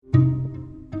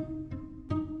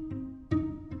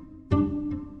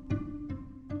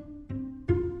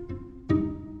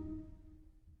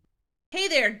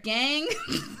there, gang.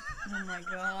 Oh my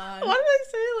god. Why did I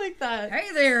say it like that?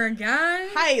 Hey there, gang.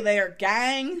 Hi there,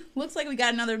 gang. Looks like we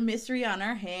got another mystery on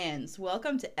our hands.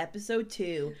 Welcome to episode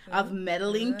 2 of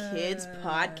Meddling Kids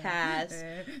Podcast,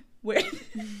 where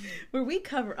we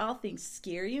cover all things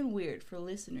scary and weird for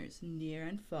listeners near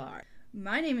and far.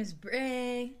 My name is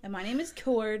Bray. And my name is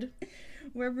Cord.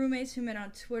 We're roommates who met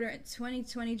on Twitter in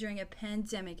 2020 during a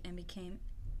pandemic and became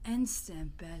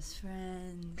instant best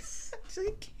friends. I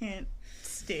actually can't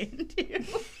stand you.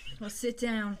 Well, sit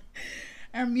down.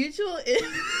 Our mutual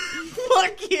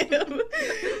fuck you.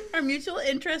 Our mutual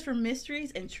interest for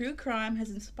mysteries and true crime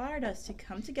has inspired us to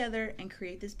come together and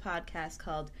create this podcast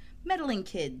called Meddling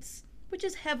Kids, which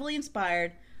is heavily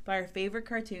inspired by our favorite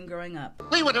cartoon growing up.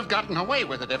 We would have gotten away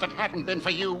with it if it hadn't been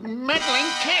for you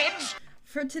meddling kids.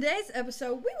 For today's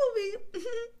episode, we will be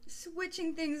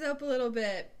switching things up a little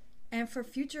bit. And for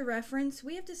future reference,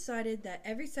 we have decided that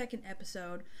every second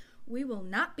episode, we will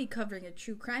not be covering a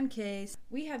true crime case.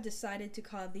 We have decided to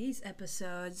call these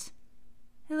episodes,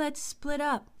 Let's Split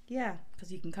Up. Yeah, because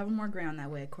you can cover more ground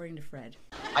that way, according to Fred.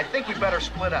 I think you better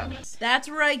split up. That's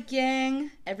right,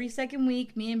 gang. Every second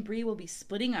week, me and Bree will be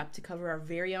splitting up to cover our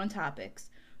very own topics.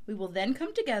 We will then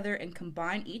come together and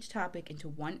combine each topic into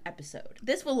one episode.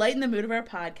 This will lighten the mood of our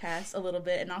podcast a little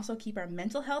bit and also keep our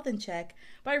mental health in check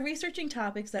by researching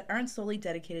topics that aren't solely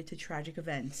dedicated to tragic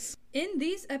events. In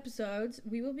these episodes,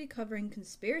 we will be covering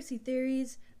conspiracy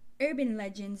theories, urban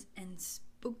legends, and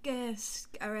spooky,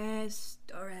 scary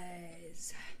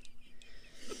stories.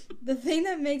 The thing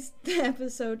that makes the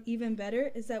episode even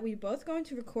better is that we both go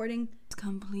into recording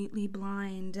completely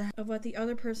blind of what the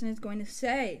other person is going to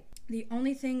say. The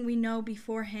only thing we know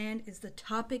beforehand is the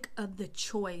topic of the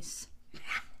choice.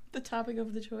 The topic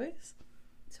of the choice?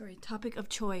 Sorry, topic of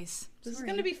choice. This is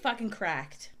gonna be fucking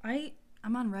cracked.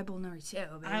 I'm on Rebel number 2,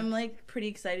 baby. I'm pretty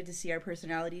excited to see our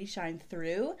personalities shine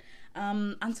through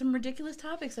on some ridiculous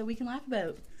topics that we can laugh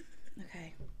about.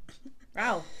 Okay.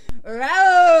 Wow.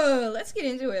 Let's get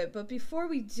into it. But before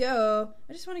we do,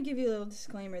 I just want to give you a little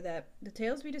disclaimer that the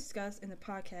tales we discuss in the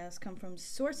podcast come from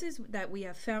sources that we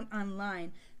have found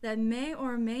online that may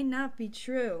or may not be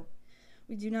true.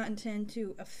 We do not intend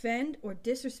to offend or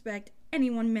disrespect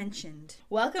anyone mentioned.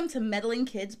 Welcome to Meddling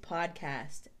Kids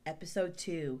Podcast, Episode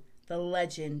 2, The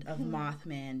Legend of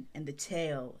Mothman and the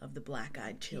Tale of the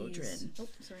Black-Eyed Children. Oh,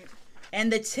 sorry.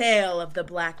 And the Tale of the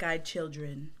Black-Eyed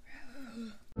Children.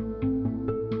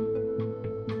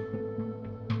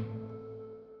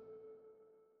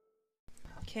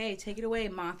 Okay, take it away,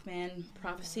 Mothman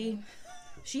Prophecy.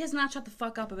 She has not shut the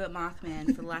fuck up about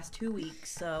Mothman for the last 2 weeks,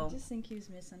 so... I just think he was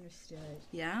misunderstood.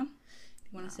 Yeah? You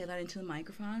want to say that into the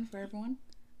microphone for everyone?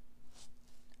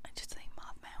 I just think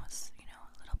Mothman was, a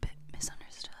little bit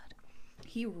misunderstood.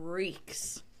 He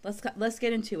reeks. Let's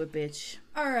get into it, bitch.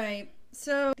 Alright,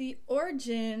 so the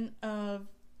origin of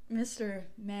Mr.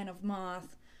 Man of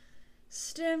Moth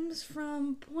stems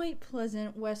from Point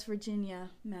Pleasant, West Virginia.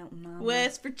 Mountain Mama.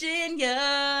 West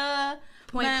Virginia.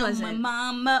 Point Pleasant.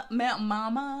 Mountain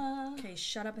Mama. Okay,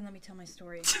 shut up and let me tell my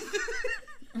story.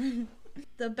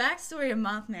 The backstory of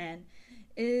Mothman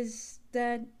is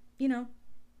that,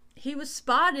 he was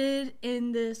spotted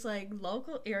in this,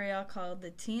 local area called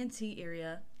the TNT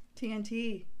area.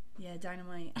 TNT. Yeah,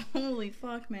 dynamite. Holy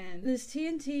fuck, man. This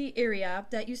TNT area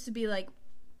that used to be,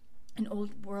 an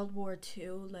old World War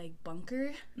II,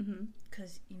 bunker. Mm-hmm.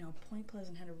 Because, Point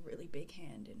Pleasant had a really big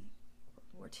hand in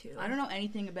World War II. I don't know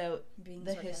anything about Being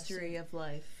the sarcastic. history of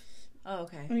life. Oh,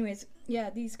 okay. Anyways, yeah,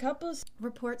 these couples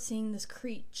report seeing this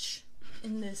creature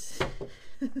in this...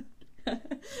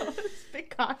 Spit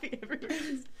coffee everywhere.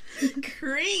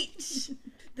 Creech!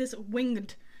 This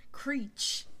winged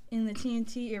creature in the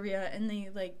TNT area, and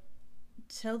they,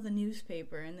 tell the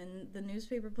newspaper, and then the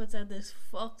newspaper puts out this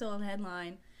fucked old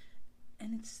headline,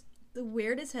 and it's the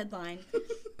weirdest headline.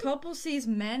 Couple sees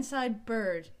man-sized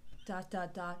bird, ...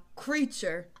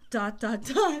 creature, ...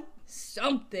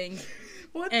 something.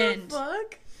 What And- the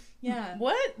fuck? Yeah.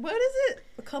 What is it?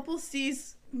 A couple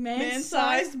sees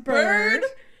Man-sized bird.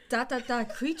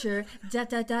 Creature, ...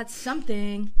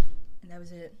 something. And that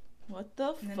was it. What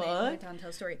the And then they fuck? went on to tell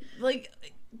a story.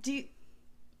 Do you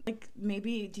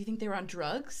think they were on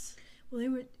drugs? Well,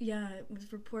 it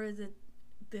was reported that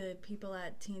the people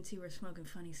at TNT were smoking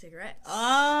funny cigarettes.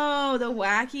 Oh, the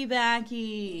wacky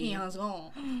backy. Yeah,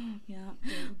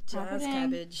 Proper jazz dang.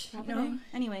 cabbage. Proper dang.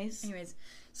 Anyways,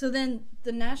 So then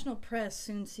the national press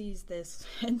soon sees this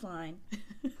headline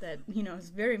that, is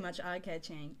very much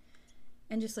eye-catching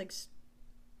and just,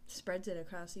 spreads it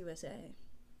across USA.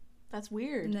 That's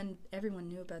weird. And then everyone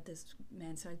knew about this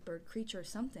man-sized bird creature or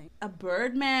something. A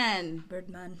birdman.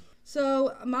 Birdman.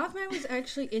 So, Mothman was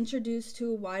actually introduced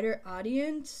to a wider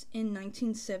audience in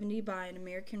 1970 by an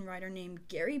American writer named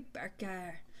Gary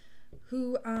Barker,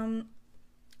 who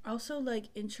also like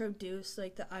introduced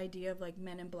like the idea of like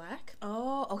Men in Black.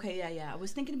 Oh, okay, yeah. I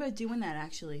was thinking about doing that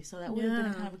actually, so that would have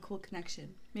been kind of a cool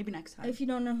connection. Maybe next time. If you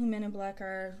don't know who Men in Black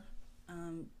are,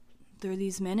 they're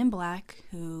these men in black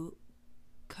who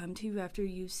come to you after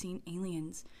you've seen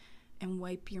aliens and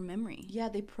wipe your memory. Yeah,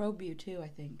 they probe you too, I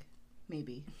think.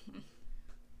 Maybe.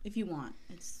 If you want.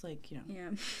 It's like, you know. Yeah.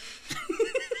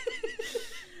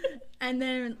 And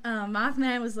then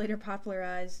Mothman was later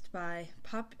popularized by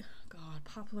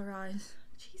popularized.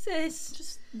 Jesus.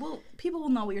 Just, well, people will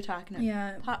know what you're talking about.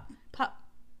 Yeah.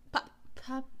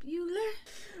 Popular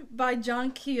by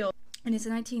John Keel in his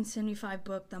 1975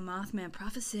 book, The Mothman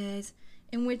Prophecies,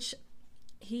 in which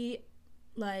he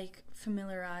like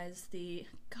familiarized the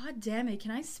God damn it,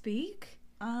 can I speak?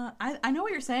 I know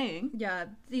what you're saying. Yeah,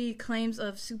 the claims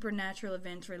of supernatural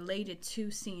events related to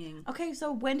seeing. Okay,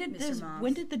 so when did Mr.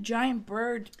 when did the giant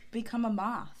bird become a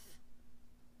moth?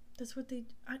 That's what they.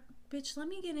 Bitch, let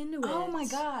me get into it. Oh my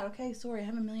god. Okay, sorry. I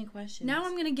have a million questions. Now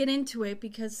I'm gonna get into it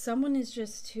because someone is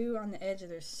just too on the edge of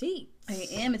their seat. I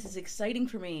am. This is exciting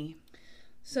for me.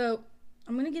 So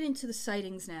I'm gonna get into the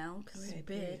sightings now because Okay,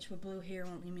 bitch with blue hair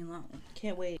won't leave me alone.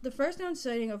 Can't wait. The first known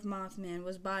sighting of Mothman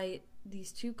was by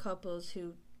these two couples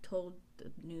who told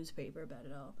the newspaper about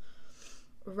it all.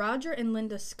 Roger and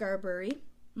Linda Scarberry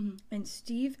and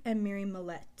Steve and Mary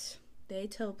Millette. They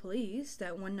tell police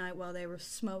that one night while they were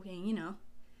smoking, you know,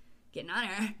 getting on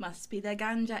her, Must be the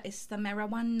ganja, it's the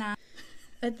marijuana.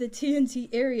 at the TNT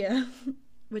area,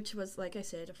 which was, like I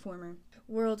said, a former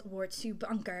World War II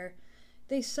bunker,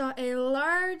 they saw a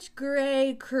large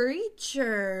gray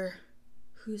creature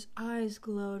whose eyes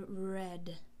glowed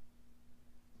red.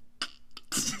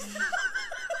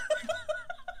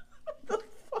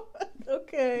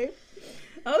 Okay.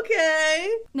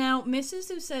 Now, Mrs.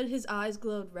 who said his eyes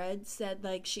glowed red said,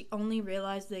 like, she only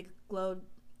realized they glowed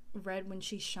red when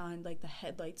she shined, like, the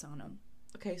headlights on them.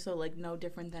 Okay, so like no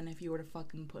different than if you were to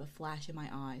fucking put a flash in my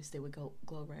eyes, they would go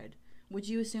glow red. Would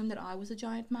you assume that I was a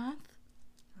giant moth?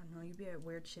 I don't know, you be at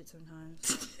weird shit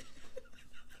sometimes.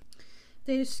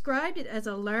 They described it as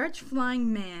a large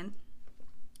flying man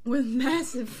with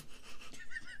massive...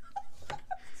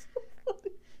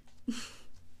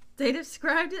 They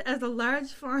described it as a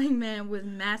large flying man with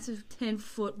massive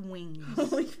 10-foot wings.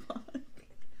 Holy fuck.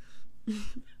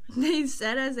 They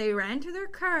said as they ran to their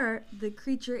car, the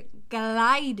creature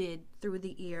glided through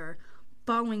the air,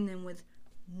 following them with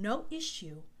no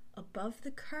issue above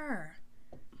the car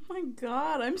Oh my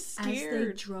god, I'm as they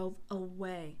scared. drove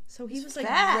away. So he was like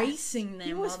fast. racing them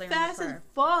He was while they fast were in as the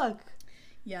car. fuck.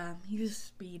 Yeah, he was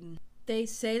speeding. They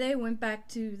say they went back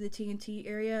to the TNT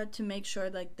area to make sure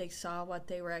like they saw what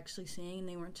they were actually seeing and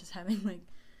they weren't just having like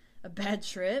a bad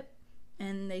trip.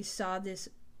 And they saw this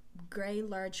gray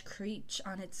large creature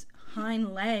on its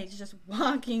hind legs just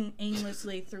walking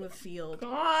aimlessly through a field.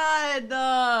 God.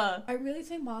 I really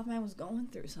think Mothman was going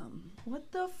through something.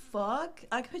 What the fuck?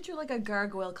 I picture like a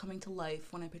gargoyle coming to life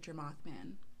when I picture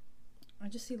Mothman. I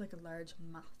just see like a large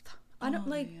moth. I don't Oh,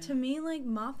 like yeah. to me like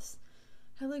moths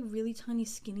have like really tiny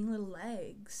skinny little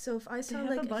legs. So if I They saw have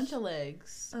like a bunch of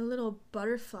legs. a little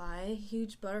butterfly,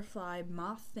 huge butterfly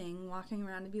moth thing walking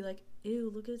around and be like,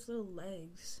 ew, look at its little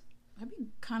legs. I'd be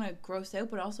kind of grossed out,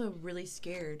 but also really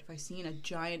scared if I seen a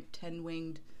giant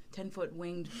 10-foot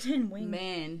winged 10 wings.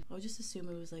 man. I would just assume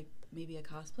it was like maybe a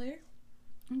cosplayer.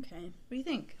 Okay. What do you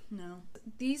think? No.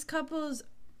 These couples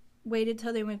waited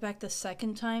till they went back the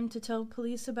second time to tell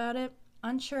police about it.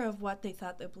 Unsure of what they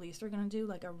thought the police were going to do,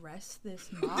 like arrest this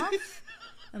moth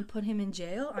and put him in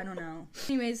jail. I don't know.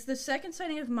 Anyways, the second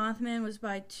sighting of Mothman was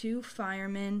by two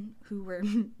firemen who were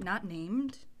not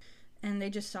named. And they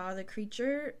just saw the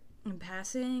creature in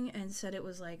passing and said it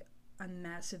was like a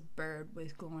massive bird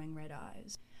with glowing red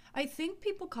eyes. I think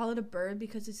people call it a bird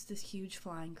because it's this huge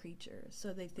flying creature.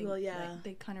 So they think, Well, yeah. like,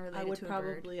 they kind of relate I it would to a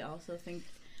bird. probably also think.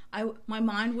 My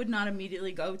mind would not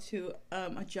immediately go to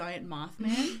a giant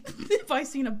Mothman. If I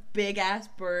seen a big ass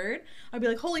bird, I'd be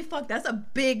like, "Holy fuck, that's a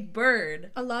big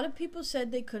bird!" A lot of people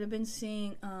said they could have been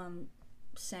seeing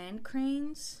sand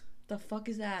cranes. The fuck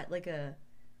is that? Like a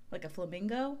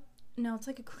flamingo? No, it's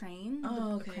like a crane.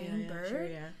 Oh, a okay, crane bird, sure,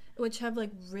 yeah. which have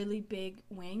like really big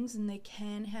wings, and they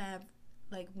can have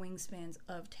like wingspans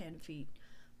of 10 feet.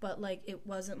 But like it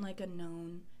wasn't like a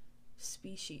known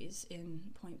species in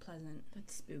Point Pleasant.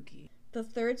 That's spooky. The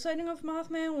third sighting of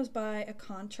Mothman was by a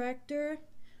contractor,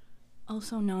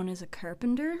 also known as a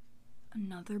carpenter.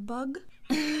 Another bug.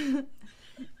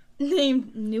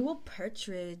 named Newell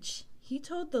Partridge. He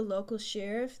told the local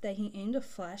sheriff that he aimed a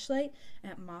flashlight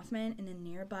at Mothman in a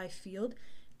nearby field,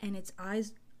 and its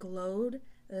eyes glowed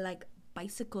like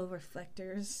bicycle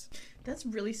reflectors. That's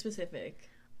really specific.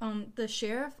 The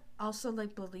sheriff also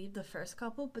believed the first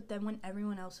couple, but then when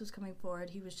everyone else was coming forward,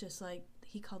 he was just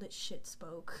he called it shit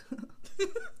spoke.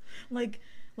 like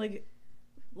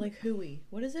hooey.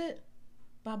 What is it?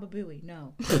 Baba Booey.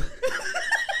 No.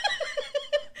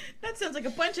 That sounds like a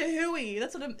bunch of hooey.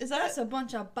 That's what is that? That's a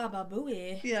bunch of baba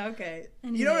booey. Yeah, okay.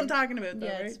 Anyway, you know what I'm talking about, though,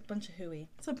 yeah, right? it's a bunch of hooey.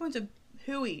 It's a bunch of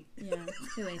hooey. Yeah,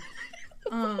 hooey.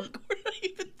 What did I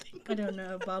even think? I don't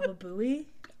know, baba booey.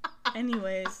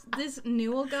 Anyways, this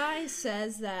Newell guy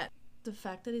says that the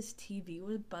fact that his TV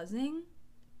was buzzing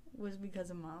was because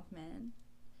of Mothman.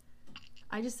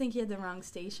 I just think he had the wrong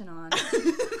station on.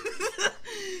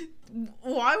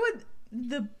 Why would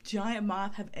the giant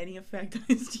moth have any effect on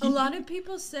his TV? A lot of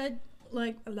people said,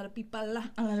 said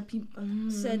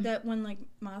that when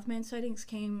Mothman sightings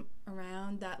came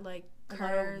around, that a lot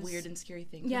cars, of weird and scary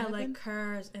things. yeah, happen?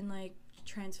 cars and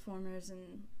transformers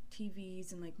and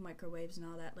TVs and microwaves and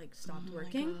all that stopped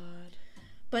working. My God.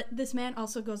 But this man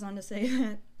also goes on to say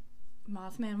that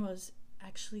Mothman was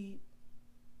actually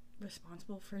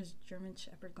responsible for his German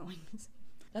Shepherd going missing.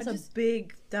 That's a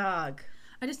big dog.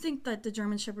 I just think that the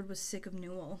German Shepherd was sick of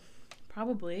Newell.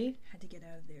 Probably. Had to get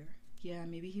out of there. Yeah,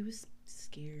 maybe he was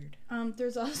scared.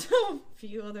 There's also a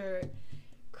few other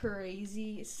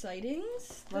crazy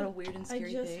sightings. A lot of weird and scary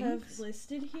I just things. have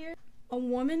listed here. A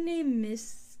woman named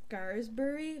Miss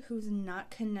Scarsbury, who's not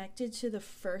connected to the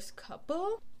first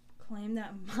couple, claimed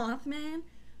that Mothman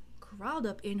crawled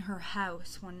up in her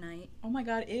house one night Oh my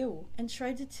God, ew. and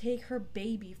tried to take her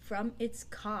baby from its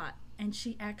cot, and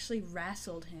she actually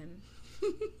wrestled him.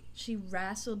 She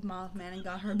wrestled Mothman and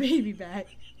got her baby back.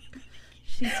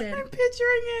 She said I'm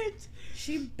picturing it.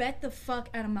 she bet the fuck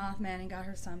out of Mothman and got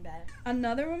her son back.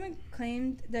 Another woman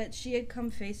claimed that she had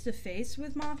come face to face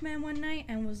with Mothman one night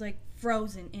and was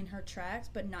frozen in her tracks,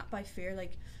 but not by fear.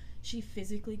 She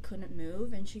physically couldn't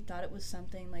move, and she thought it was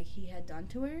something he had done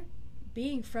to her.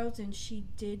 Being frozen, she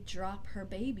did drop her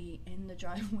baby in the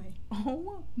driveway.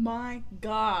 Oh my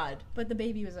God. But the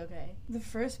baby was okay. The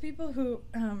first people who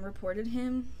reported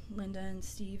him, Linda and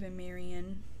Steve and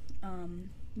Marion,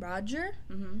 Roger,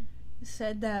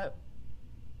 said that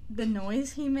the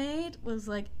noise he made was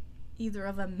either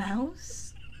of a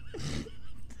mouse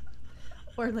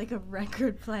or a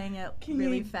record playing at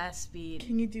really fast speed.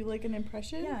 Can you do an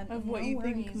impression of what no you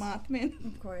think worries. Mothman?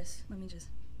 Of course. Let me just...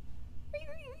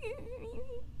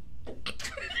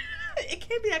 It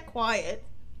can't be that quiet.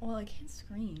 Well, I can't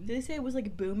scream. Did they say it was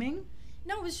booming?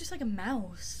 No, it was just a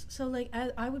mouse. So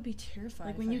I would be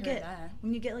terrified When if I you heard get that.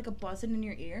 when you get a buzzing in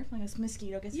your ear, a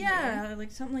mosquito gets in your ear. Yeah,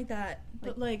 something like that.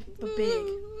 But but big.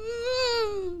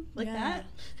 Like Yeah. that?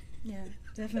 Yeah,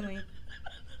 definitely.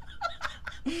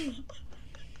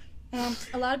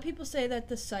 A lot of people say that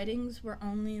the sightings were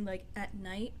only at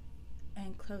night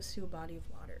and close to a body of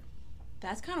water.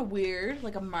 That's kind of weird.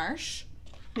 Like a marsh,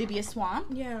 maybe a swamp.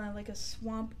 Yeah, a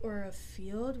swamp or a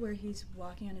field where he's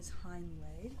walking on his hind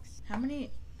legs. How many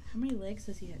legs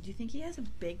does he have? Do you think he has a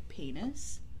big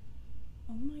penis?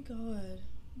 Oh my god.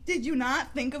 Did you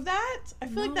not think of that? I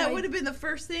feel like No, that I- would have been the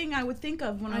first thing I would think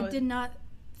of when I I was... did not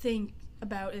think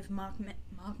about if Mothman.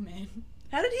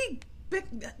 How did he...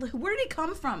 Where did he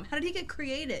come from? How did he get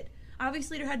created?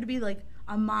 Obviously, there had to be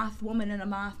a moth woman and a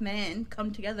moth man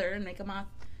come together and make a moth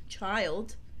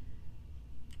child.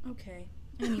 Okay.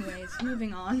 Anyways,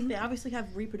 moving on. They obviously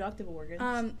have reproductive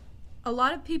organs. A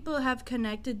lot of people have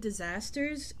connected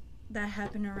disasters that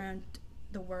happen around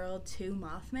the world to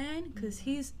Mothman because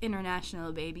he's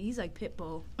international, baby. He's like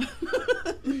Pitbull.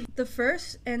 The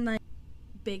first and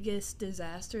biggest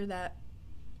disaster that,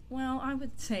 well, I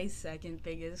would say second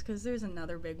biggest because there's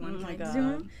another big one Oh my next God. to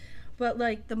him.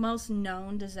 But the most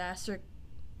known disaster,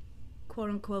 quote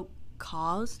unquote,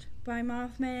 caused by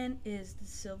Mothman is the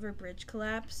Silver Bridge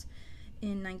collapse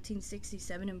in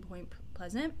 1967 in Point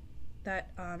Pleasant.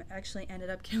 That actually ended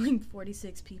up killing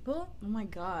 46 people. Oh my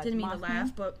God. Didn't mean to Mothman?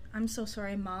 laugh, but I'm so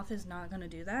sorry. Moth is not going to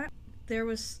do that. There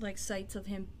was sights of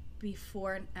him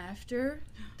before and after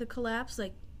the collapse,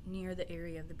 near the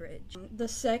area of the bridge. The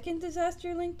second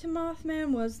disaster linked to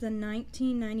Mothman was the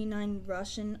 1999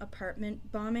 Russian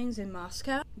apartment bombings in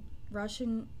Moscow.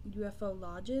 Russian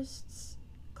ufologists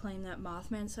claim that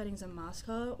Mothman sightings in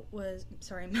Moscow was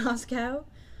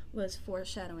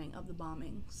foreshadowing of the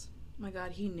bombings. Oh my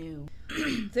God, he knew.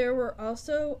 There were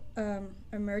also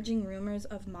emerging rumors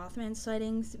of Mothman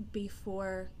sightings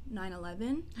before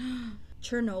 9/11.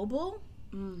 Chernobyl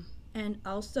And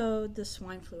also the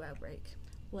swine flu outbreak.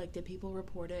 Like, did people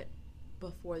report it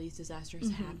before these disasters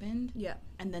happened? Yeah.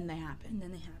 And then they happened.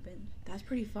 That's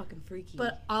pretty fucking freaky.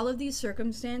 But all of these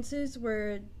circumstances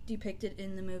were depicted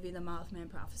in the movie The Mothman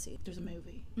Prophecy. There's a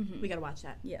movie. Mhm. We gotta watch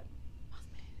that. Yeah.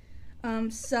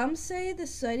 Some say the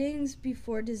sightings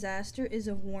before disaster is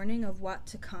a warning of what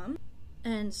to come.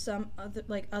 And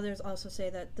others also say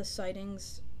that the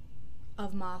sightings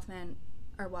of Mothman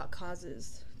are what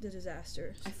causes the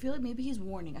disasters. I feel like maybe he's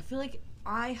warning. I feel like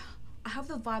I have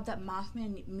the vibe that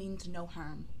Mothman means no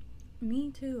harm.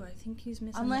 Me too. I think he's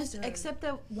misunderstood. Except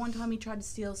that one time he tried to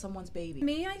steal someone's baby.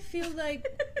 Me, I feel like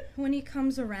when he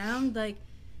comes around, like,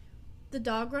 the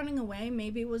dog running away,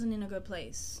 maybe it wasn't in a good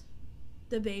place.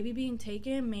 The baby being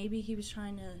taken, maybe he was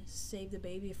trying to save the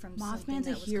baby from something Mothman's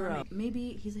that a was hero. coming.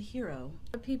 Maybe he's a hero.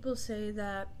 People say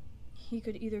that he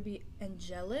could either be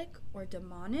angelic or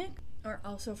demonic, or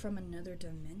also from another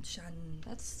dimension.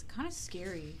 That's kind of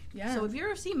scary. Yeah. So if you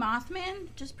ever see Mothman,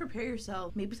 just prepare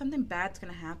yourself. Maybe something bad's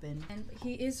gonna happen. And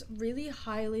he is really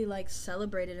highly, like,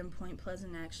 celebrated in Point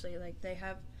Pleasant, actually. Like, they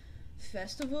have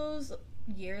festivals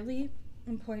yearly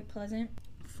in Point Pleasant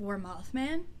for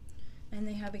Mothman, and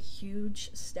they have a huge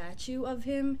statue of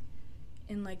him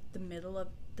in, like, the middle of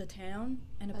the town,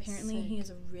 and That's apparently sick. he has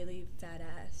a really fat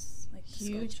ass. Like,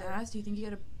 Huge sculpture. ass. Do you think you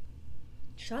gotta?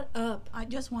 Shut up. I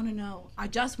just want to know.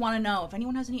 If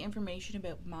anyone has any information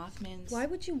about Mothman's. Why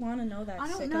would you want to know that, I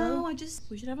don't sicko? know.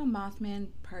 We should have a Mothman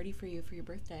party for you for your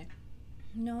birthday.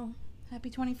 No. Happy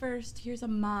 21st. Here's a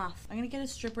moth. I'm gonna get a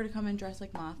stripper to come and dress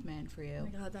like Mothman for Oh you.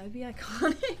 my god, that'd be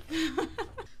iconic.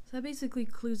 So that basically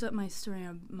clues up my story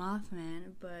of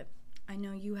Mothman, but I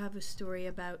know you have a story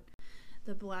about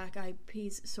the Black-Eyed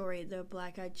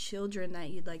Children that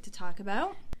you'd like to talk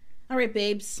about. All right,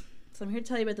 babes. So I'm here to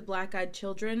tell you about the Black-Eyed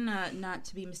Children, not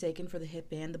to be mistaken for the hit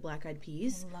band, the Black Eyed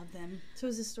Peas. I love them. So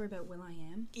is this story about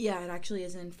Will.i.am? Yeah, it actually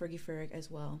is in Fergie Ferg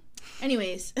as well.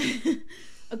 Anyways,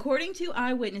 according to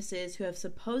eyewitnesses who have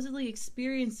supposedly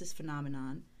experienced this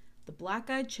phenomenon, the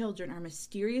Black-Eyed Children are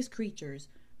mysterious creatures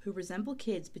who resemble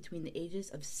kids between the ages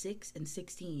of 6 and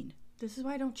 16. This is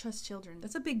why I don't trust children.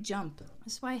 That's a big jump.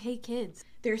 This is why I hate kids.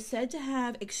 They're said to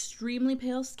have extremely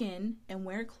pale skin and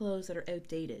wear clothes that are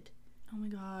outdated. Oh my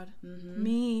god. Mm-hmm.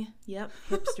 Me. Yep,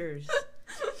 hipsters.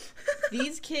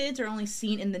 These kids are only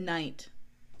seen in the night.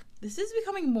 This is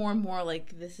becoming more and more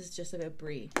like this is just about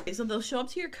Brie. Okay, so they'll show up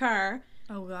to your car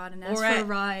Oh god, and ask for a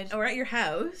ride. or at your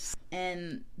house,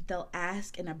 and they'll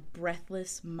ask in a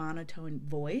breathless, monotone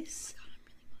voice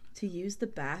to use the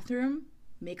bathroom,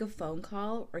 make a phone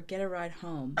call, or get a ride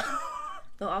home.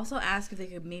 They'll also ask if they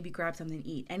could maybe grab something to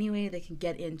eat. Anyway, they can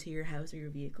get into your house or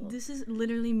your vehicle. This is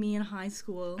literally me in high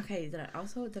school. Okay, did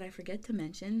I forget to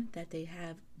mention that they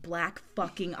have black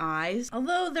fucking eyes?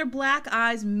 Although their black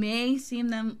eyes may seem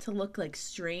them to look like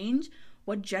strange,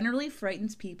 what generally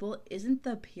frightens people isn't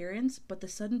the appearance, but the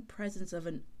sudden presence of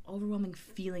an overwhelming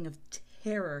feeling of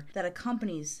terror that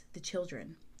accompanies the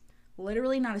children.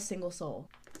 Literally not a single soul.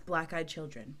 Black-eyed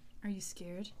children. Are you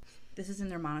scared? This is in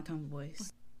their monotone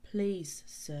voice. Please,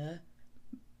 sir,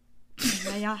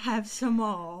 May I have some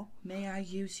more? may I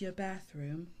use your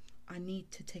bathroom? I need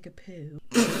to take a poo.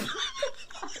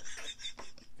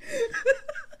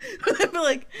 I'd be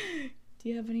like, do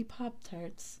you have any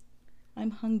Pop-Tarts? I'm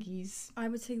hungies. I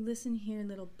would say, listen here,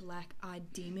 little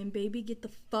black-eyed demon baby, get the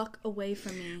fuck away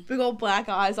from me. Big old black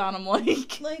eyes on them,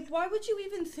 like. Like, why would you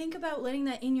even think about letting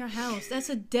that in your house? That's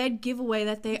a dead giveaway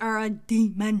that they are a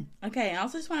demon. Okay, I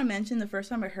also just want to mention the first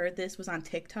time I heard this was on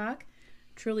TikTok.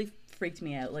 Truly freaked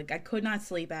me out. Like, I could not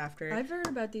sleep after. I've heard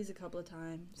about these a couple of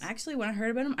times. Actually, when I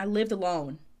heard about them, I lived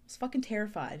alone. I was fucking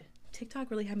terrified.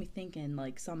 TikTok really had me thinking,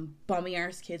 like, some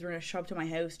bummy-ass kids were gonna show up to my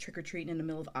house trick-or-treating in the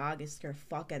middle of August, scare the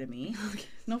fuck out of me.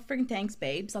 No freaking thanks,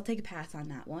 babes. I'll take a pass on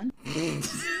that one.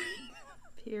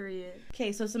 Period.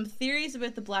 Okay, so some theories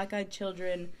about the Black-Eyed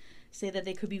Children say that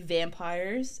they could be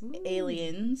vampires,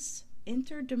 aliens,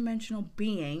 interdimensional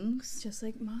beings, Just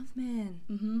like Mothman.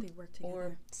 mhm, They work together.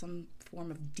 or some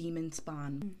form of demon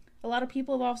spawn. A lot of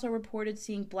people have also reported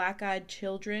seeing black-eyed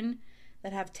children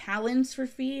that have talons for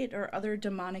feet or other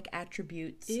demonic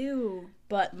attributes. Ew.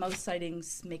 But most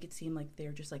sightings make it seem like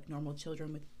they're just like normal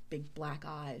children with big black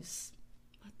eyes.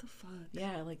 What the fuck?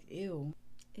 Yeah, like, ew.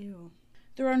 Ew.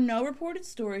 There are no reported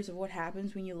stories of what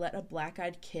happens when you let a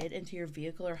black-eyed kid into your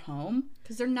vehicle or home.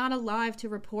 Because they're not alive to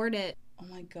report it. Oh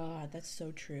my god, that's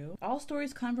so true. All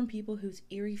stories come from people whose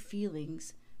eerie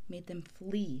feelings made them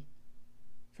flee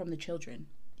from the children.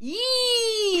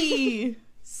 Yee!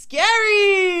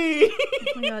 Scary!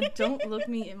 Oh my god, don't look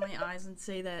me in my eyes and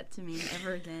say that to me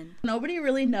ever again. Nobody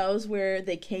really knows where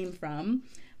they came from,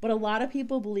 But a lot of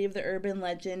people believe the urban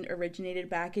legend originated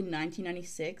back in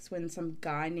 1996 when some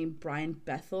guy named Brian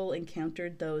Bethel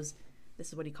encountered those, this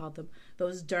is what he called them,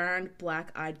 those darned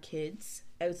black-eyed kids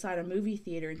outside a movie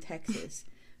theater in Texas.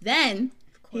 Then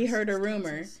he heard a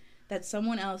rumor that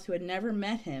someone else who had never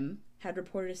met him had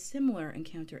reported a similar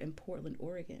encounter in Portland,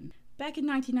 Oregon. Back in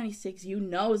 1996, you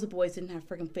know the boys didn't have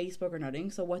freaking Facebook or nothing,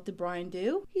 so what did Brian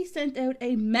do? He sent out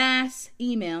a mass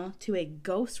email to a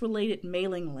ghost-related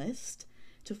mailing list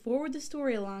to forward the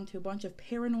story along to a bunch of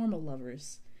paranormal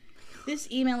lovers.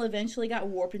 This email eventually got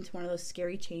warped into one of those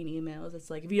scary chain emails. It's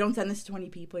like, if you don't send this to 20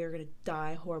 people, you're going to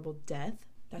die a horrible death.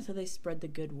 That's how they spread the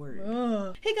good word.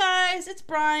 Ugh. Hey guys, it's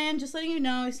Brian. Just letting you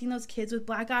know, I've seen those kids with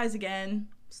black eyes again.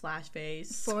 /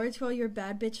 face. Forward to all your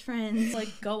bad bitch friends. Like,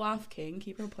 go off, King.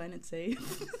 Keep our planet safe.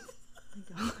 Oh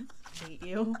my God. I hate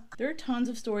you. There are tons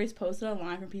of stories posted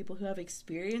online from people who have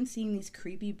experienced seeing these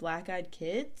creepy black-eyed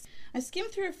kids. I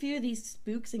skimmed through a few of these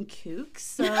spooks and kooks,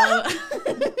 so...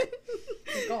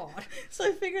 God. So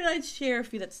I figured I'd share a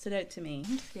few that stood out to me.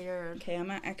 I'm scared. Okay,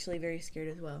 I'm actually very scared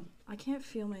as well. I can't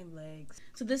feel my legs.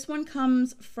 So this one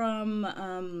comes from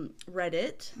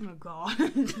Reddit. Oh God.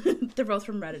 They're both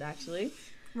from Reddit, actually.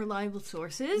 Reliable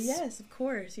sources? Yes, of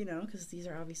course, you know, because these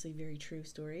are obviously very true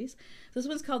stories. This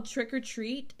one's called Trick or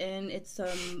Treat, and it's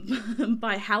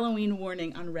by Halloween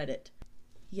Warning on Reddit.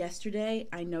 Yesterday,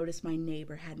 I noticed my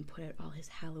neighbor hadn't put out all his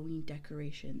Halloween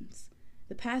decorations.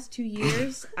 The past 2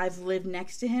 years, I've lived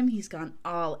next to him. He's gone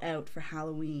all out for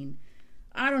Halloween.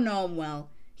 I don't know him well.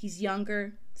 He's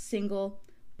younger, single,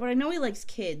 but I know he likes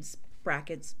kids,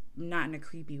 brackets, not in a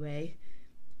creepy way.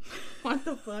 What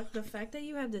the fuck? The fact that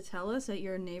you have to tell us that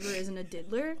your neighbor isn't a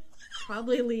diddler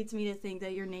probably leads me to think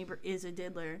that your neighbor is a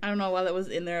diddler. I don't know why that was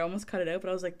in there. I almost cut it out,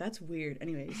 but I was like, that's weird.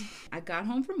 Anyways, I got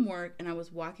home from work and I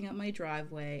was walking up my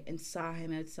driveway and saw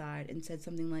him outside and said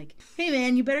something like, "Hey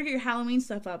man, you better get your Halloween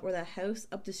stuff up or that house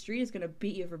up the street is going to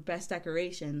beat you for best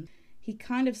decoration." He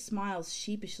kind of smiles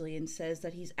sheepishly and says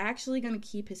that he's actually going to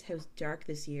keep his house dark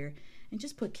this year and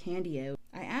just put candy out.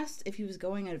 I asked if he was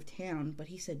going out of town, but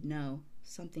he said no.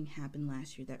 Something happened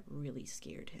last year that really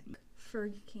scared him.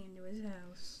 Fergie came to his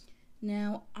house.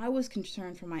 Now, I was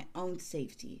concerned for my own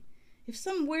safety. If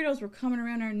some weirdos were coming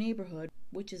around our neighborhood,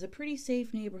 which is a pretty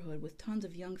safe neighborhood with tons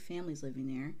of young families living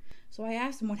there, so I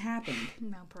asked him what happened.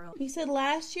 No problem. He said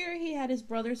last year he had his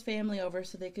brother's family over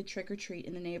so they could trick-or-treat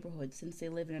in the neighborhood since they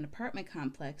live in an apartment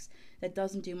complex that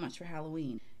doesn't do much for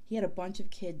Halloween. He had a bunch of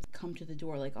kids come to the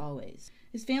door like always.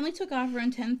 His family took off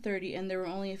around 10:30 and there were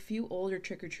only a few older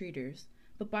trick-or-treaters.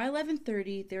 But by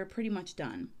 11:30, they were pretty much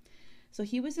done. So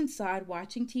he was inside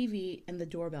watching TV and the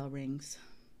doorbell rings.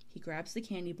 He grabs the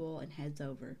candy bowl and heads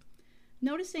over.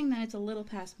 Noticing that it's a little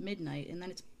past midnight and that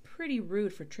it's pretty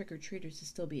rude for trick-or-treaters to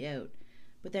still be out.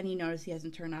 But then he noticed he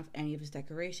hasn't turned off any of his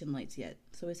decoration lights yet,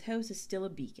 so his house is still a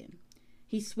beacon.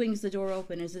 He swings the door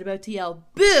open and is about to yell,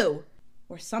 "Boo!"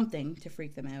 or something to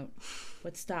freak them out,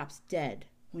 but stops dead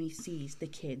when he sees the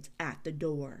kids at the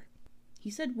door. He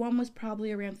said one was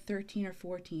probably around 13 or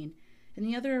 14, and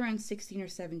the other around 16 or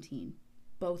 17.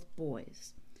 Both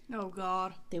boys. Oh,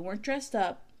 God. They weren't dressed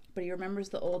up, but he remembers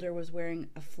the older was wearing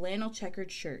a flannel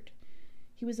checkered shirt.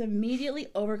 He was immediately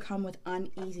overcome with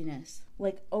uneasiness,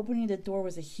 like opening the door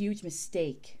was a huge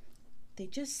mistake. They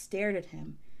just stared at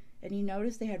him, and he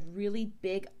noticed they had really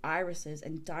big irises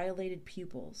and dilated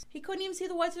pupils. He couldn't even see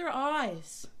the whites of their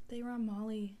eyes. They were on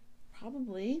Molly.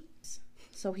 Probably.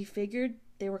 So he figured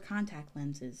they were contact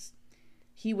lenses.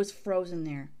 He was frozen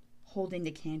there, holding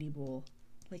the candy bowl,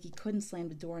 like he couldn't slam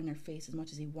the door in their face as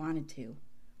much as he wanted to.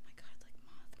 Oh my God, it's like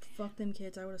moth. Fuck them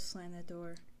kids. I would have slammed that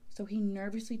door. So he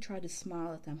nervously tried to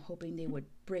smile at them, hoping they would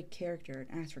break character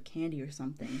and ask for candy or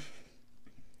something.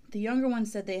 The younger one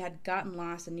said they had gotten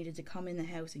lost and needed to come in the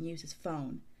house and use his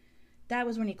phone. That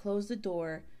was when he closed the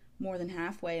door more than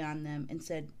halfway on them and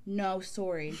said, "No,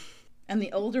 sorry." And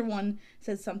the older one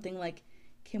said something like,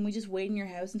 "Can we just wait in your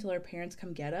house until our parents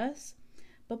come get us?"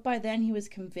 But by then he was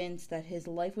convinced that his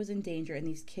life was in danger and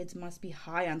these kids must be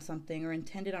high on something or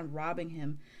intended on robbing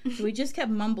him. So he just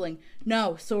kept mumbling,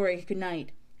 "No, sorry, good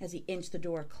night," as he inched the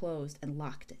door closed and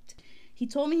locked it. He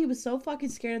told me he was so fucking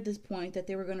scared at this point that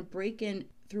they were going to break in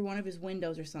through one of his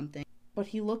windows or something. But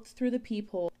he looked through the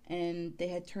peephole and they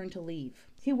had turned to leave.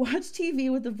 He watched TV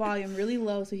with the volume really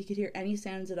low so he could hear any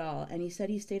sounds at all, and he said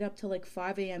he stayed up till like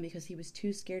 5 a.m. because he was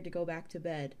too scared to go back to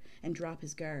bed and drop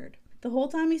his guard. The whole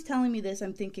time he's telling me this,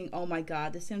 I'm thinking, oh my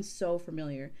God, this sounds so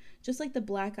familiar. Just like the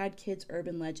black-eyed kid's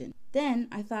urban legend. Then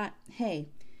I thought, hey,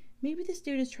 maybe this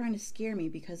dude is trying to scare me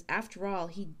because after all,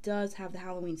 he does have the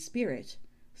Halloween spirit.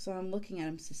 So I'm looking at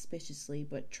him suspiciously,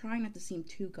 but trying not to seem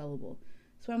too gullible.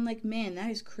 So I'm like, man,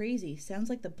 that is crazy. Sounds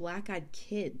like the Black-Eyed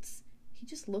Kids. He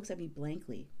just looks at me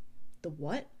blankly. The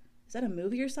what? Is that a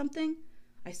movie or something?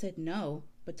 I said no,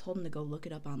 but told him to go look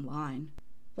it up online.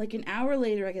 Like an hour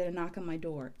later, I get a knock on my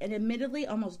door, and admittedly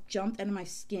almost jumped out of my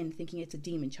skin thinking it's a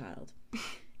demon child.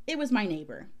 It was my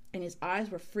neighbor, and his eyes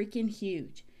were freaking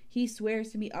huge. He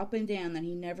swears to me up and down that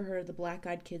he never heard of the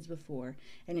Black-Eyed Kids before,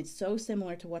 and it's so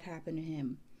similar to what happened to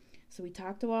him. So we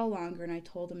talked a while longer, and I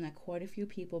told him that quite a few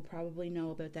people probably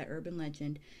know about that urban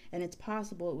legend, and it's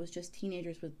possible it was just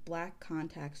teenagers with black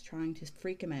contacts trying to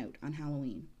freak him out on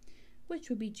Halloween. Which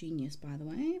would be genius, by the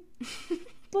way.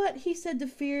 But he said the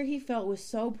fear he felt was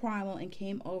so primal and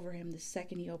came over him the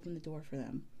second he opened the door for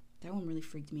them. That one really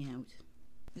freaked me out.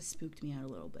 It spooked me out a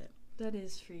little bit. That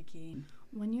is freaky.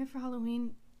 One year for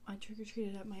Halloween, I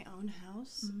trick-or-treated at my own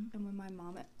house, and when my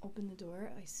mom opened the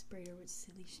door, I sprayed her with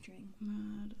silly string.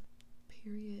 Mad.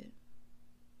 Period.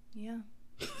 Yeah.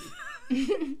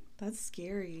 That's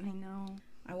scary. I know.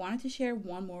 I wanted to share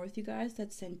one more with you guys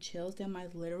that sent chills down my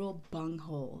literal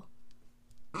bunghole.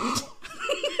 Oh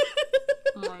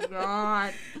my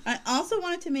god. I also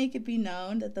wanted to make it be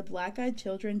known that the Black-Eyed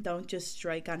Children don't just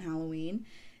strike on Halloween.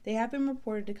 They have been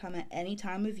reported to come at any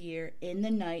time of year, in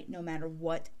the night, no matter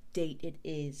what date it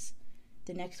is.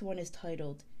 The next one is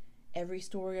titled, Every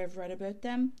Story I've Read About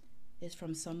Them is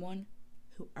from someone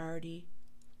who already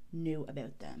knew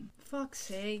about them. Fuck's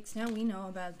sakes, now we know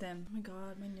about them. Oh my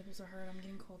god, my nipples are hard. I'm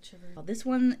getting cold shivers. Well, this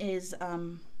one is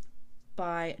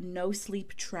by No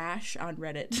Sleep Trash on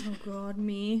Reddit. Oh god,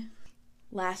 me.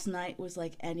 Last night was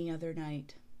like any other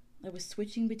night. I was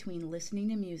switching between listening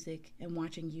to music and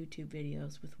watching YouTube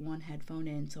videos with one headphone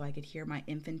in so I could hear my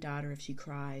infant daughter if she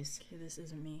cries. Okay, this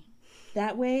isn't me.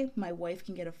 That way, my wife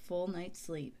can get a full night's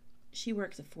sleep. She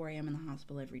works at 4 a.m. in the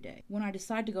hospital every day. When I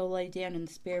decide to go lie down in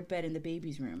the spare bed in the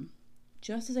baby's room,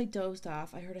 just as I dozed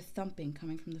off, I heard a thumping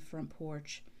coming from the front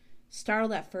porch.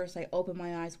 Startled at first, I opened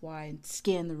my eyes wide and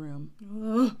scanned the room.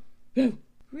 Ugh.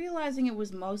 Realizing it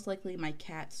was most likely my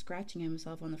cat scratching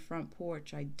himself on the front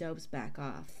porch, I dozed back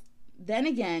off. Then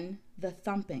again, the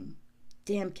thumping.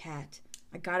 Damn cat.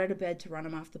 I got out of bed to run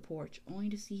him off the porch, only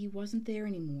to see he wasn't there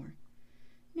anymore.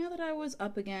 Now that I was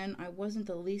up again, I wasn't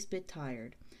the least bit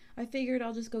tired. I figured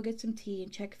I'll just go get some tea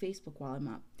and check Facebook while I'm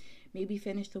up. Maybe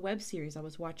finish the web series I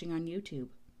was watching on YouTube.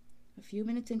 A few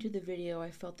minutes into the video,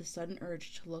 I felt the sudden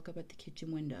urge to look up at the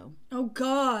kitchen window. Oh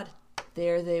god.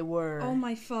 There they were. Oh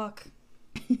my fuck.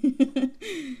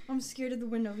 I'm scared of the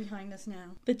window behind us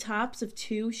now. The tops of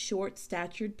two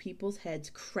short-statured people's heads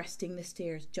cresting the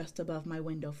stairs just above my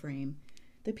window frame.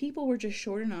 The people were just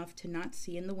short enough to not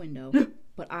see in the window,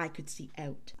 but I could see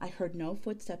out. I heard no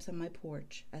footsteps on my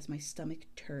porch as my stomach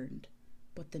turned.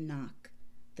 But the knock.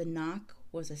 The knock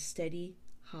was a steady,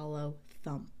 hollow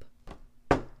thump.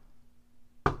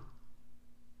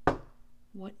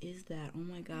 What is that? Oh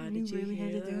my god, You did you really hear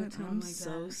had to do that? it to him I'm like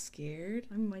so that. scared.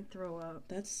 I might throw up.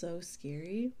 That's so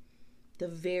scary. The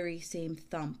very same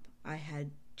thump I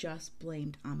had just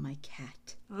blamed on my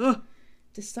cat. Ugh.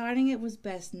 Deciding it was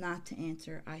best not to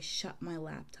answer, I shut my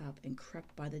laptop and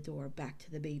crept by the door back to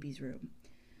the baby's room.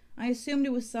 I assumed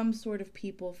it was some sort of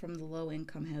people from the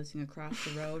low-income housing across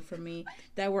the road from me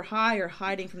that were high or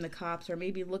hiding from the cops, or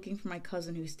maybe looking for my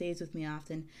cousin who stays with me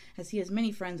often, as he has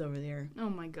many friends over there. Oh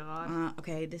my god.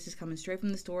 Okay, this is coming straight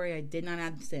from the story. I did not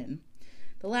add this in.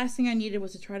 The last thing I needed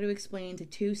was to try to explain to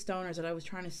two stoners that I was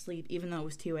trying to sleep, even though it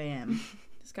was 2 a.m.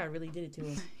 This guy really did it to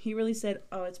him. He really said,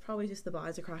 oh, it's probably just the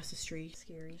boys across the street.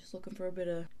 Scary. Just looking for a bit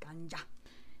of ganja.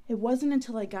 It wasn't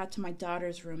until I got to my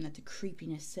daughter's room that the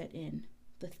creepiness set in.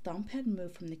 The thump had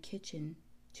moved from the kitchen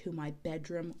to my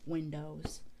bedroom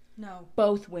windows. No.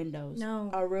 Both windows.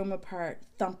 No. A room apart,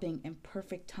 thumping in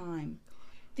perfect time.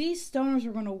 These stoners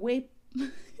were going to wake...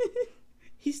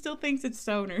 He still thinks it's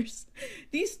stoners.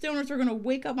 These stoners were going to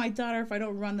wake up my daughter if I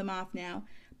don't run them off now.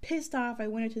 Pissed off, I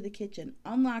went into the kitchen,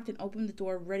 unlocked and opened the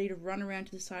door, ready to run around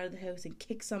to the side of the house and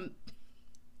kick some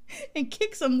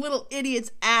little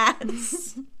idiot's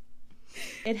ass.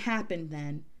 It happened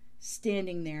then.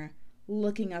 Standing there,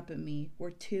 looking up at me, were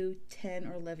two 10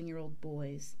 or 11-year-old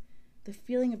boys. The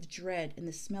feeling of dread and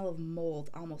the smell of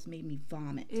mold almost made me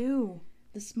vomit. Ew.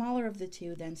 The smaller of the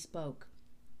two then spoke.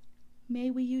 May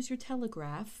we use your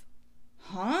telegraph?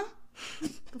 Huh?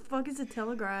 The fuck is a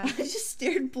telegraph? I just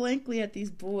stared blankly at these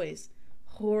boys,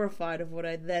 horrified of what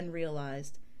I then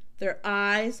realized. Their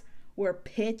eyes were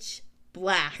pitch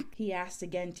black. He asked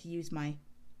again to use my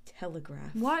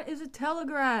telegraph. What is a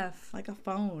telegraph? Like a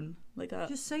phone. Like a...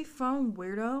 Just say phone,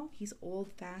 weirdo. He's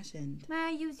old-fashioned. May I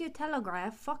use your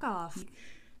telegraph? Fuck off.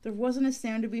 There wasn't a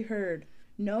sound to be heard.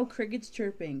 No crickets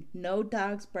chirping. No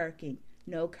dogs barking.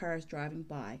 No cars driving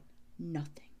by.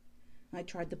 Nothing. I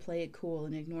tried to play it cool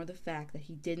and ignore the fact that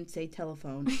he didn't say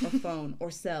telephone or phone or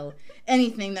cell,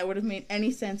 anything that would have made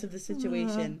any sense of the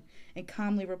situation, and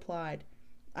calmly replied,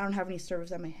 I don't have any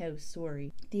service at my house,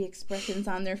 sorry. The expressions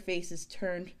on their faces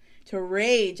turned to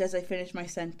rage as I finished my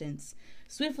sentence.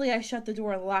 Swiftly, I shut the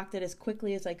door and locked it as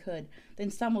quickly as I could,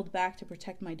 then stumbled back to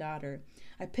protect my daughter.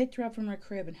 I picked her up from her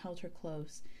crib and held her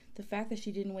close. The fact that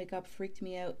she didn't wake up freaked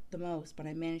me out the most, but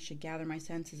I managed to gather my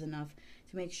senses enough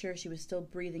to make sure she was still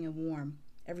breathing and warm.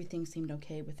 Everything seemed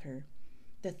okay with her.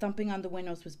 The thumping on the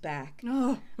windows was back.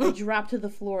 I dropped to the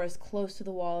floor as close to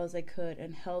the wall as I could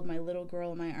and held my little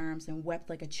girl in my arms and wept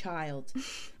like a child.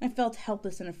 I felt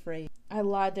helpless and afraid. I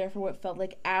lied there for what felt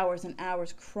like hours and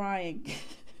hours, crying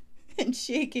and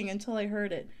shaking until I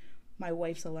heard it. My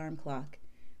wife's alarm clock.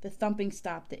 The thumping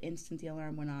stopped the instant the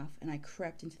alarm went off, and I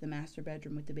crept into the master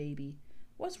bedroom with the baby.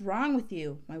 What's wrong with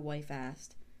you? My wife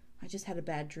asked. I just had a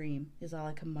bad dream, is all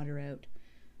I could mutter out.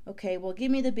 Okay, well,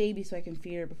 give me the baby so I can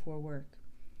feed her before work.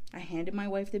 I handed my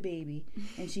wife the baby,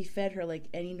 and she fed her like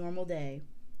any normal day.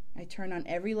 I turned on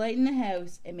every light in the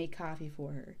house and made coffee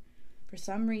for her. For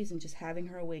some reason, just having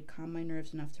her awake calmed my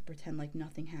nerves enough to pretend like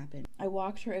nothing happened. I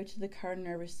walked her out to the car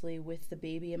nervously with the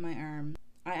baby in my arms.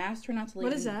 I asked her not to leave.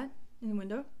 What is that? In the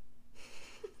window?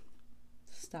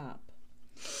 Stop.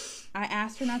 I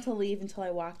asked her not to leave until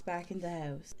I walked back into the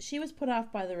house. She was put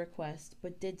off by the request,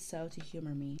 but did so to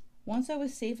humor me. Once I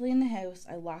was safely in the house,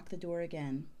 I locked the door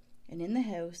again. And in the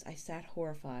house, I sat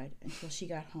horrified until she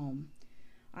got home.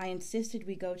 I insisted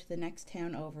we go to the next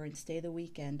town over and stay the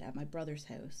weekend at my brother's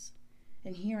house.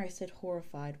 And here I sit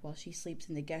horrified while she sleeps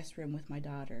in the guest room with my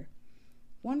daughter,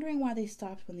 wondering why they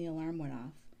stopped when the alarm went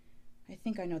off. I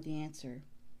think I know the answer.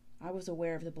 I was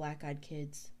aware of the black-eyed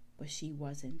kids, but she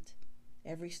wasn't.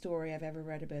 Every story I've ever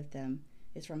read about them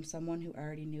is from someone who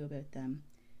already knew about them.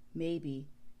 Maybe,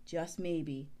 just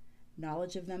maybe,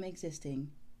 knowledge of them existing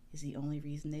is the only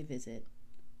reason they visit.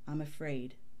 I'm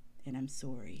afraid, and I'm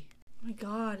sorry. Oh my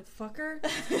god, fucker.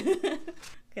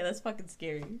 Okay, that's fucking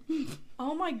scary.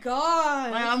 Oh my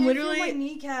god. I'm I can't literally- feel my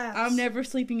kneecaps. I'm never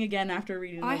sleeping again after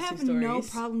reading I those have two stories. no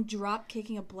problem drop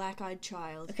kicking a black-eyed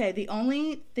child. Okay, the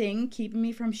only thing keeping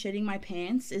me from shitting my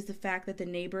pants is the fact that the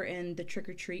neighbor in the Trick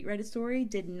or Treat Reddit story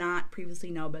did not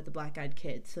previously know about the black-eyed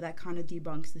kids, so that kind of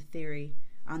debunks the theory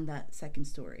on that second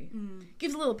story.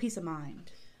 Gives a little peace of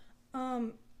mind.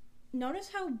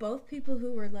 Notice how both people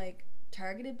who were, like,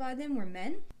 targeted by them were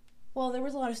men? Well, there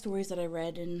was a lot of stories that I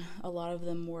read, and a lot of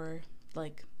them were,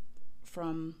 like,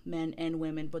 from men and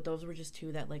women, but those were just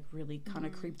two that, like, really kind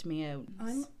of creeped me out.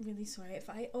 I'm really sorry. If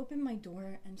I open my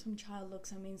door and some child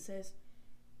looks at me and says,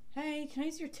 hey, can I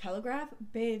use your telegraph?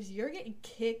 Babes, you're getting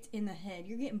kicked in the head.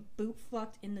 You're getting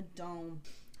boot-fucked in the dome.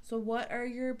 So what are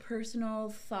your personal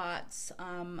thoughts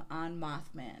on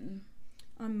Mothman?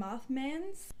 On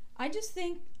Mothman's?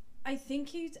 I think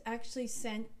he's actually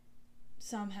sent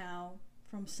somehow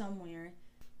from somewhere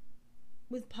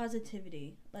with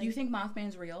positivity. Like, Do you think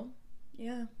Mothman's real?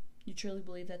 Yeah. You truly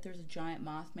believe that there's a giant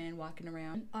Mothman walking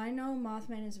around? I know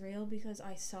Mothman is real because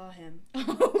I saw him.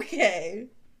 Okay.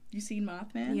 You seen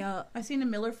Mothman? Yeah. I seen a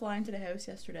miller fly into the house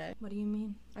yesterday. What do you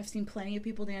mean? I've seen plenty of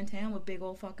people downtown with big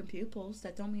old fucking pupils.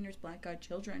 That don't mean there's black-eyed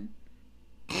children.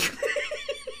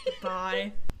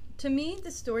 Bye. To me,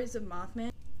 the stories of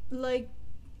Mothman, like,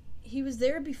 he was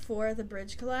there before the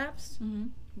bridge collapsed,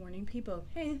 warning people,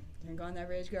 hey, don't go on that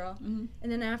bridge, girl. And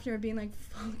then after being like,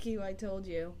 fuck you, I told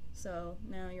you. So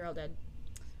now you're all dead.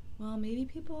 Well,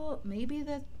 maybe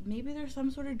there's some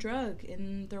sort of drug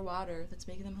in their water that's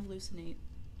making them hallucinate.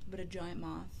 But a giant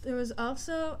moth. There was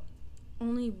also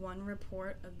only one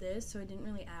report of this, so I didn't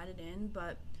really add it in,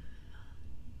 but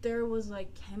there was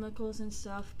like chemicals and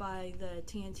stuff by the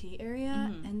TNT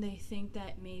area, and they think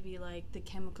that maybe like the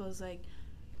chemicals like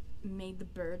made the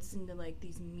birds into like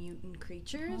these mutant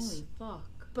creatures. Holy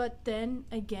fuck. But then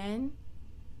again,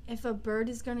 if a bird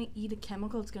is gonna eat a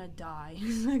chemical, it's gonna die.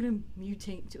 It's not gonna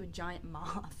mutate to a giant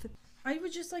moth. I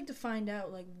would just like to find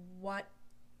out like what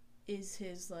is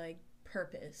his like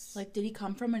purpose. Like, did he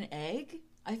come from an egg?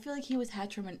 I feel like he was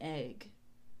hatched from an egg,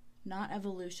 not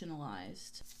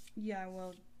evolutionalized. Yeah,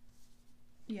 well,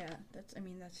 yeah, that's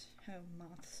how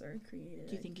moths are created.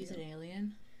 Do you think he's an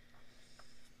alien?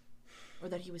 Or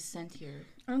that he was sent here?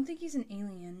 I don't think he's an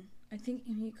alien. I think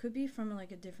he could be from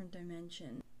like a different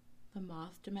dimension. The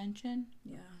moth dimension?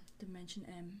 Yeah, dimension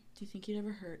M. Do you think he'd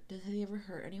ever hurt? Does he ever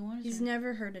hurt anyone? He's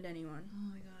never hurted anyone.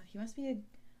 Oh my god, he must be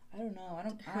I don't know.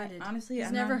 Honestly,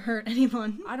 he's never hurt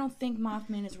anyone. I don't think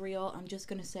Mothman is real. I'm just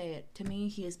gonna say it. To me,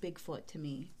 he is Bigfoot. To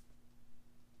me.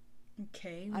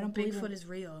 Okay. I don't believe Bigfoot him. is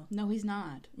real. No, he's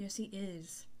not. Yes, he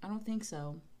is. I don't think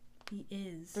so. He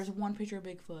is. There's one picture of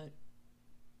Bigfoot.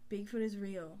 Bigfoot is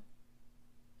real.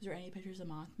 Is there any pictures of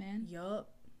Mothman?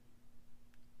 Yup.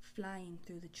 Flying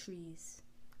through the trees.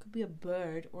 Could be a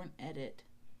bird or an edit.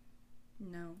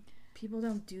 No. People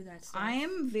don't do that stuff. I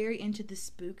am very into the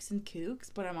spooks and kooks,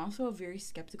 but I'm also a very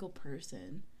skeptical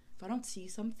person. If I don't see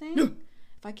something,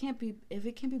 if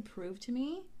it can't be proved to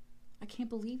me, I can't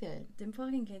believe it. Them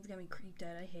fucking kids got me creeped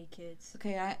out. I hate kids.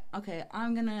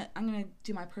 I'm gonna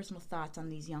do my personal thoughts on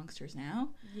these youngsters now.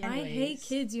 Yeah. I hate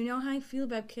kids. You know how I feel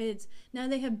about kids. Now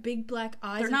they have big black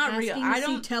eyes. They're not real. I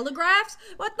don't see telegraphs.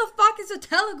 What the fuck is a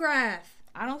telegraph?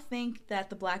 I don't think that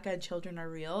the black-eyed children are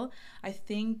real. I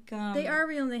think they are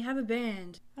real and they have a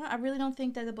band. I really don't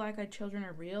think that the black-eyed children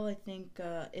are real. I think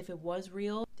if it was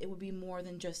real, it would be more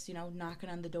than just, knocking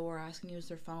on the door, asking to use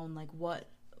their phone. Like, what?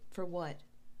 For what?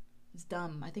 It's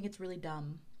dumb. I think it's really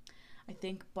dumb. I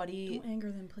think Buddy... Don't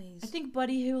anger them, please. I think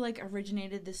Buddy, who,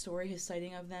 originated this story, his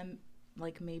sighting of them,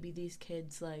 maybe these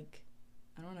kids, I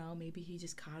don't know, maybe he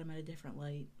just caught them at a different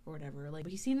light or whatever.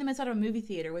 He's seen them inside of a movie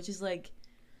theater, which is,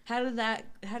 how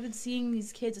did seeing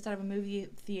these kids outside of a movie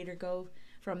theater go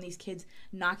from these kids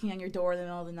knocking on your door in the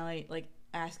middle of the night,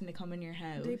 asking to come in your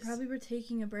house? They probably were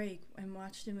taking a break and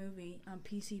watched a movie on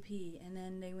PCP, and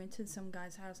then they went to some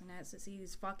guy's house and asked to see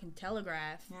this fucking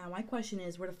telegraph. Yeah, my question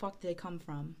is, where the fuck did they come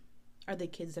from? Are they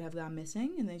kids that have gone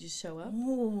missing and they just show up?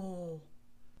 Oh,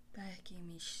 that gave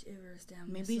me shivers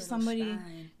down maybe this somebody,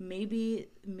 spine.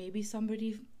 Maybe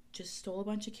somebody just stole a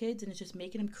bunch of kids and it's just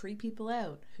making them creep people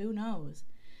out. Who knows?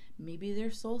 Maybe they're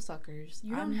soul suckers.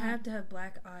 You don't have to have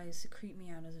black eyes to creep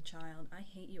me out as a child. I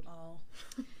hate you all.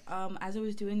 As I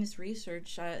was doing this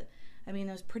research, it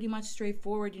was pretty much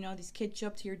straightforward. These kids show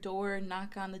up to your door and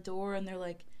knock on the door, and they're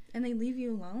like, and they leave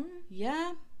you alone?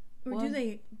 Yeah. Or do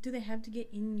they have to get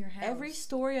in your house? Every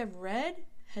story I've read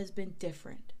has been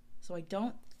different, so I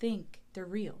don't think they're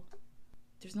real.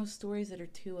 There's no stories that are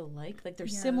too alike. They're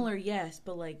similar, yes,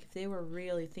 but if they were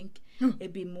real, I think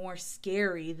it'd be more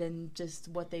scary than just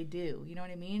what they do. You know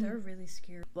what I mean? They're really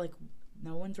scary.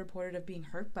 No one's reported of being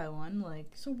hurt by one.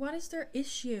 So what is their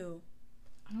issue?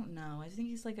 I don't know. I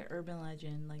think it's an urban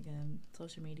legend, a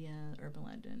social media urban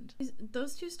legend.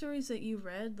 Those two stories that you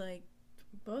read,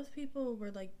 both people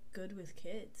were good with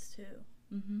kids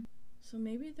too. Mm-hmm. So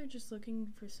maybe they're just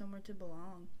looking for somewhere to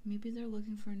belong. Maybe they're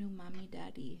looking for a new mommy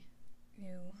daddy.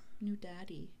 Ew. New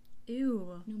daddy.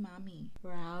 Ew. New mommy.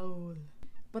 Wow.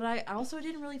 But I also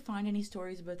didn't really find any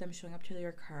stories about them showing up to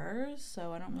their cars,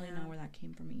 so I don't really know where that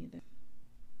came from either.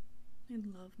 I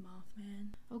love Mothman.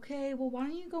 Okay, well, why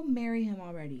don't you go marry him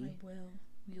already? I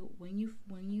will. When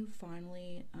you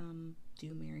finally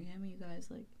do marry him, you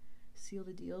guys seal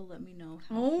the deal. Let me know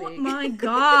how big. My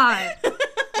God.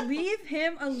 Leave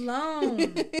him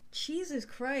alone. Jesus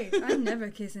Christ. I never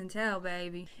kiss and tell,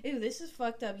 baby. Ew, this is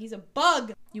fucked up. He's a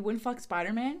bug. You wouldn't fuck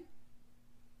Spider-Man?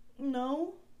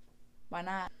 No. Why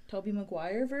not? Tobey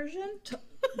Maguire version?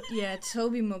 Yeah,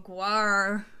 Tobey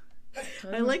Maguire.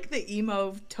 I like the emo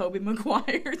of Tobey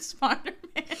Maguire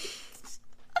Spider-Man.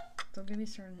 Don't get me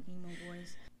started on emo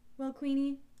boys. Well,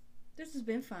 Queenie, this has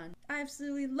been fun. I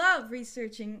absolutely love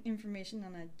researching information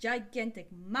on a gigantic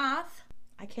moth.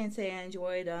 I can't say I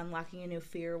enjoyed unlocking a new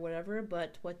fear or whatever,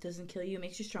 but what doesn't kill you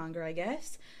makes you stronger, I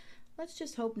guess. Let's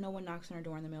just hope no one knocks on our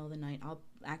door in the middle of the night. I'll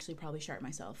actually probably shart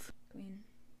myself. Queen,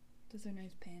 those are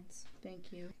nice pants.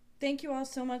 Thank you. Thank you all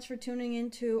so much for tuning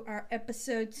into our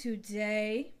episode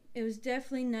today. It was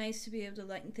definitely nice to be able to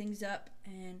lighten things up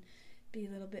and be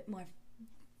a little bit more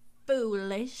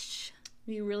foolish.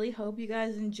 We really hope you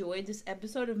guys enjoyed this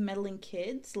episode of Meddling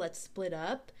Kids. Let's Split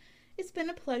Up. It's been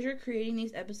a pleasure creating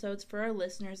these episodes for our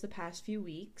listeners the past few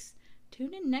weeks.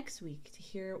 Tune in next week to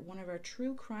hear one of our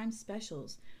true crime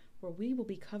specials, where we will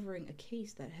be covering a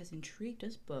case that has intrigued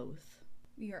us both.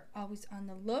 We are always on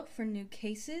the look for new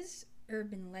cases,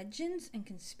 urban legends, and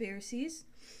conspiracies.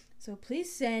 So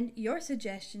please send your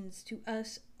suggestions to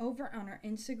us over on our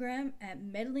Instagram at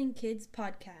Meddling Kids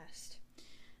Podcast.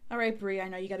 All right, Brie, I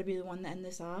know you got to be the one to end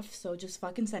this off, so just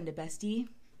fucking send it, bestie.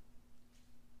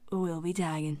 We'll be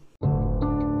tagging.